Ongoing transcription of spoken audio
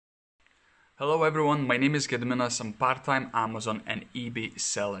Hello everyone, my name is Gediminas. I'm part-time Amazon and eBay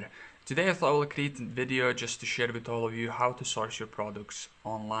seller. Today I thought I will create a video just to share with all of you how to source your products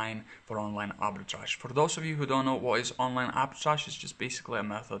online for online arbitrage. For those of you who don't know what is online arbitrage, it's just basically a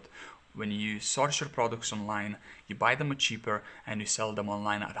method when you source your products online, you buy them cheaper and you sell them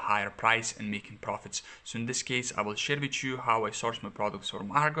online at a higher price and making profits. So in this case, I will share with you how I source my products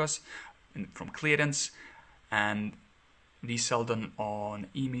from Argos, from clearance, and resell them on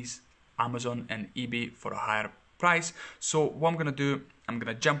Amazon and eBay for a higher price. So what I'm gonna do, I'm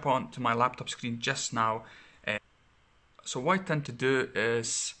gonna jump on to my laptop screen just now. So what I tend to do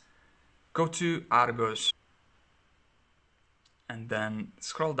is go to Argos and then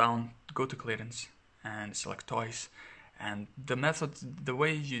scroll down, go to clearance and select toys. And the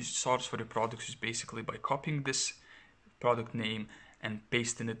way you source for your products is basically by copying this product name and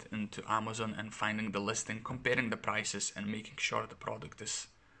pasting it into Amazon and finding the listing, comparing the prices and making sure the product is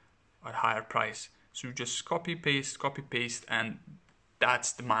at higher price. So you just copy paste, and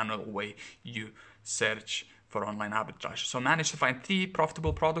that's the manual way you search for online arbitrage. So I managed to find 3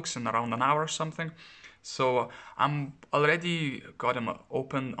 profitable products in around an hour or something. So I'm already got them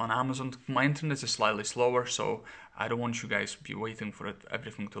open on Amazon. My internet is slightly slower, so I don't want you guys to be waiting for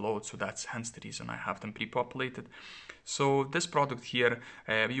everything to load. So that's hence the reason I have them pre-populated. So this product here,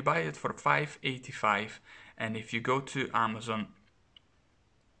 you buy it for $5.85, and if you go to Amazon,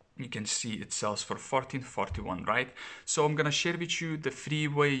 you can see it sells for $14.41, right? So I'm gonna share with you the free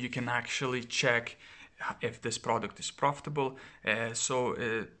way you can actually check if this product is profitable.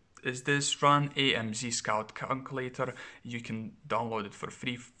 Is this Run AMZ Scout Calculator. You can download it for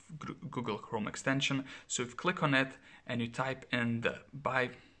free, Google Chrome extension. So if you click on it and you type in the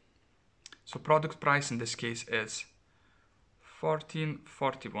buy, so product price in this case is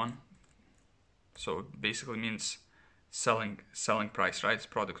 $14.41. So basically means selling price, right? It's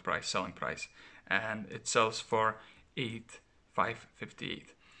product price, selling price, and it sells for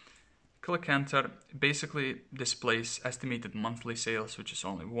 $8,558. Click enter. Basically displays estimated monthly sales, which is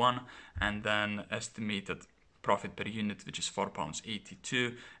only 1, and then estimated profit per unit, which is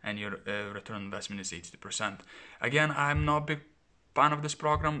 £4.82, and your return on investment is 82%. Again, I'm not a big fan of this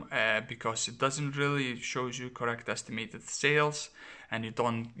program because it doesn't really shows you correct estimated sales, and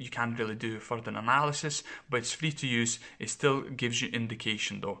you can't really do further analysis, but it's free to use. It still gives you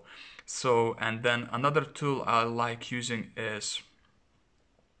indication though. So, and then another tool I like using is,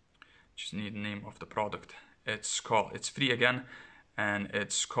 just need the name of the product. It's free again, and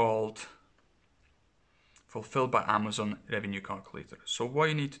it's called Fulfilled by Amazon Revenue Calculator. So what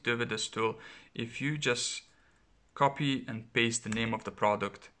you need to do with this tool, if you just copy and paste the name of the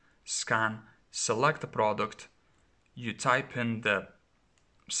product, scan, select the product, you type in the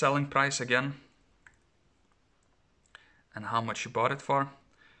selling price again and how much you bought it for.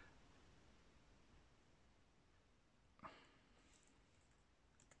 I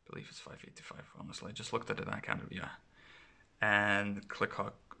believe it's $5.85. Honestly, I just looked at it and I can't, yeah. And click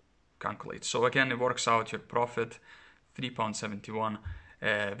calculate. So again, it works out your profit, £3.71,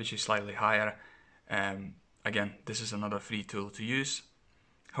 which is slightly higher. Again, this is another free tool to use.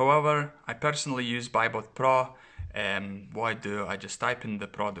 However, I personally use BuyBot Pro. What I do, I just type in the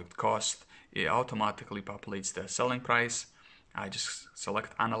product cost. It automatically populates the selling price. I just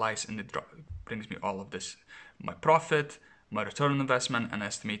select analyze, and it brings me all of this. My profit, my return on investment, and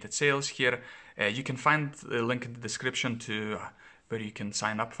estimated sales here. You can find the link in the description to where you can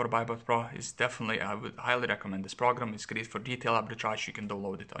sign up for BuyBot Pro. It's definitely, I would highly recommend this program. It's great for detail arbitrage. You can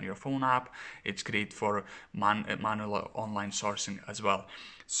download it on your phone app. It's great for manual online sourcing as well.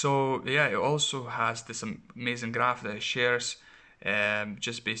 So yeah, it also has this amazing graph that it shares.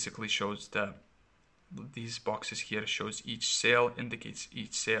 Just basically shows these boxes here shows each sale, indicates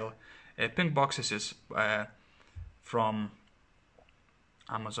each sale. Pink boxes is from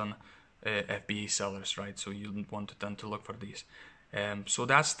Amazon FBA sellers, right? So you want to tend to look for these. So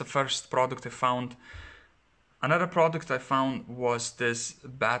that's the first product I found. Another product I found was this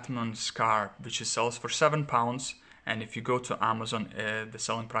Batman scarf, which sells for £7, and if you go to Amazon, the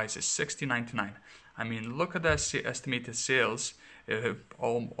selling price is $60.99. I mean, look at the estimated sales,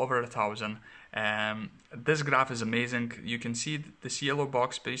 over 1,000. This graph is amazing. You can see this yellow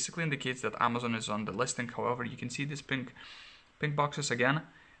box basically indicates that Amazon is on the listing. However, you can see these pink boxes again.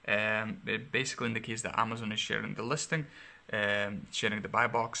 It basically indicates that Amazon is sharing the listing, sharing the buy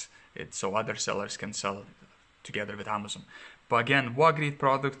box, so other sellers can sell together with Amazon. But again, what a great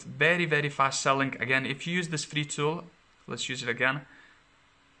product, very, very fast selling. Again, if you use this free tool, let's use it again.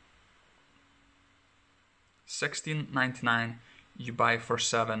 $16.99, you buy for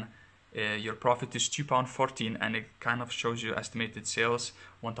 $7, your profit is £2.14, and it kind of shows you estimated sales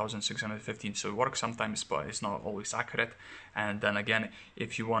 1,615. So it works sometimes, but it's not always accurate. And then again,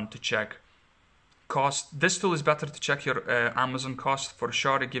 if you want to check cost, this tool is better to check your Amazon cost for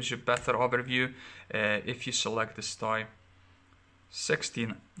sure. It gives you better overview. If you select this toy,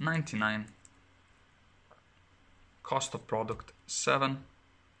 $16.99, cost of product 7.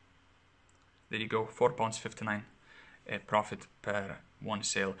 There you go, £4.59 profit per one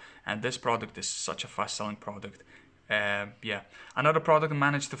sale. And this product is such a fast selling product. Yeah, another product I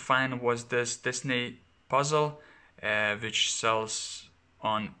managed to find was this Disney puzzle, which sells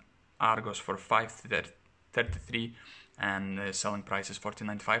on Argos for $5.33, and selling price is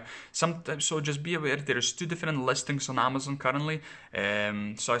 $14.95. Sometimes, so just be aware, there's 2 different listings on Amazon currently.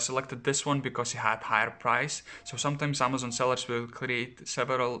 So I selected this one because it had higher price. So sometimes Amazon sellers will create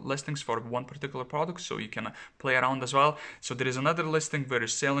several listings for one particular product, so you can play around as well. So there is another listing where the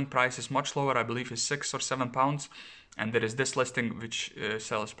selling price is much lower, I believe is £6 or £7. And there is this listing which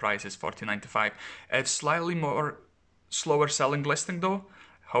sells price is $14.95. It's slightly more slower selling listing though.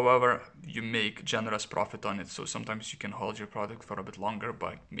 However, you make generous profit on it, so sometimes you can hold your product for a bit longer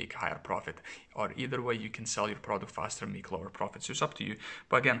but make higher profit. Or either way, you can sell your product faster and make lower profits. So it's up to you.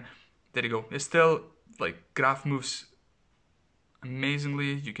 But again, there you go. It's still like graph moves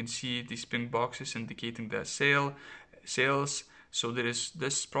amazingly. You can see these pink boxes indicating the sales. So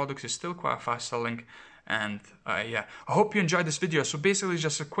this product is still quite fast selling. And yeah, I hope you enjoyed this video. So basically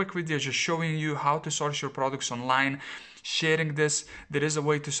just a quick video just showing you how to source your products online, sharing this. There is a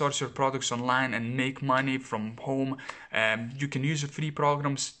way to source your products online and make money from home. You can use free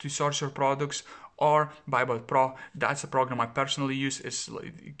programs to source your products, or Buybot Pro. That's a program I personally use.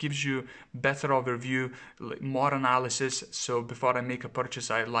 It gives you better overview, more analysis. So before I make a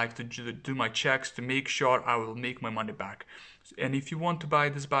purchase, I like to do my checks to make sure I will make my money back. And if you want to buy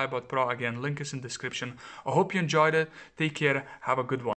this Buybot Pro, again, link is in the description. I hope you enjoyed it. Take care. Have a good one.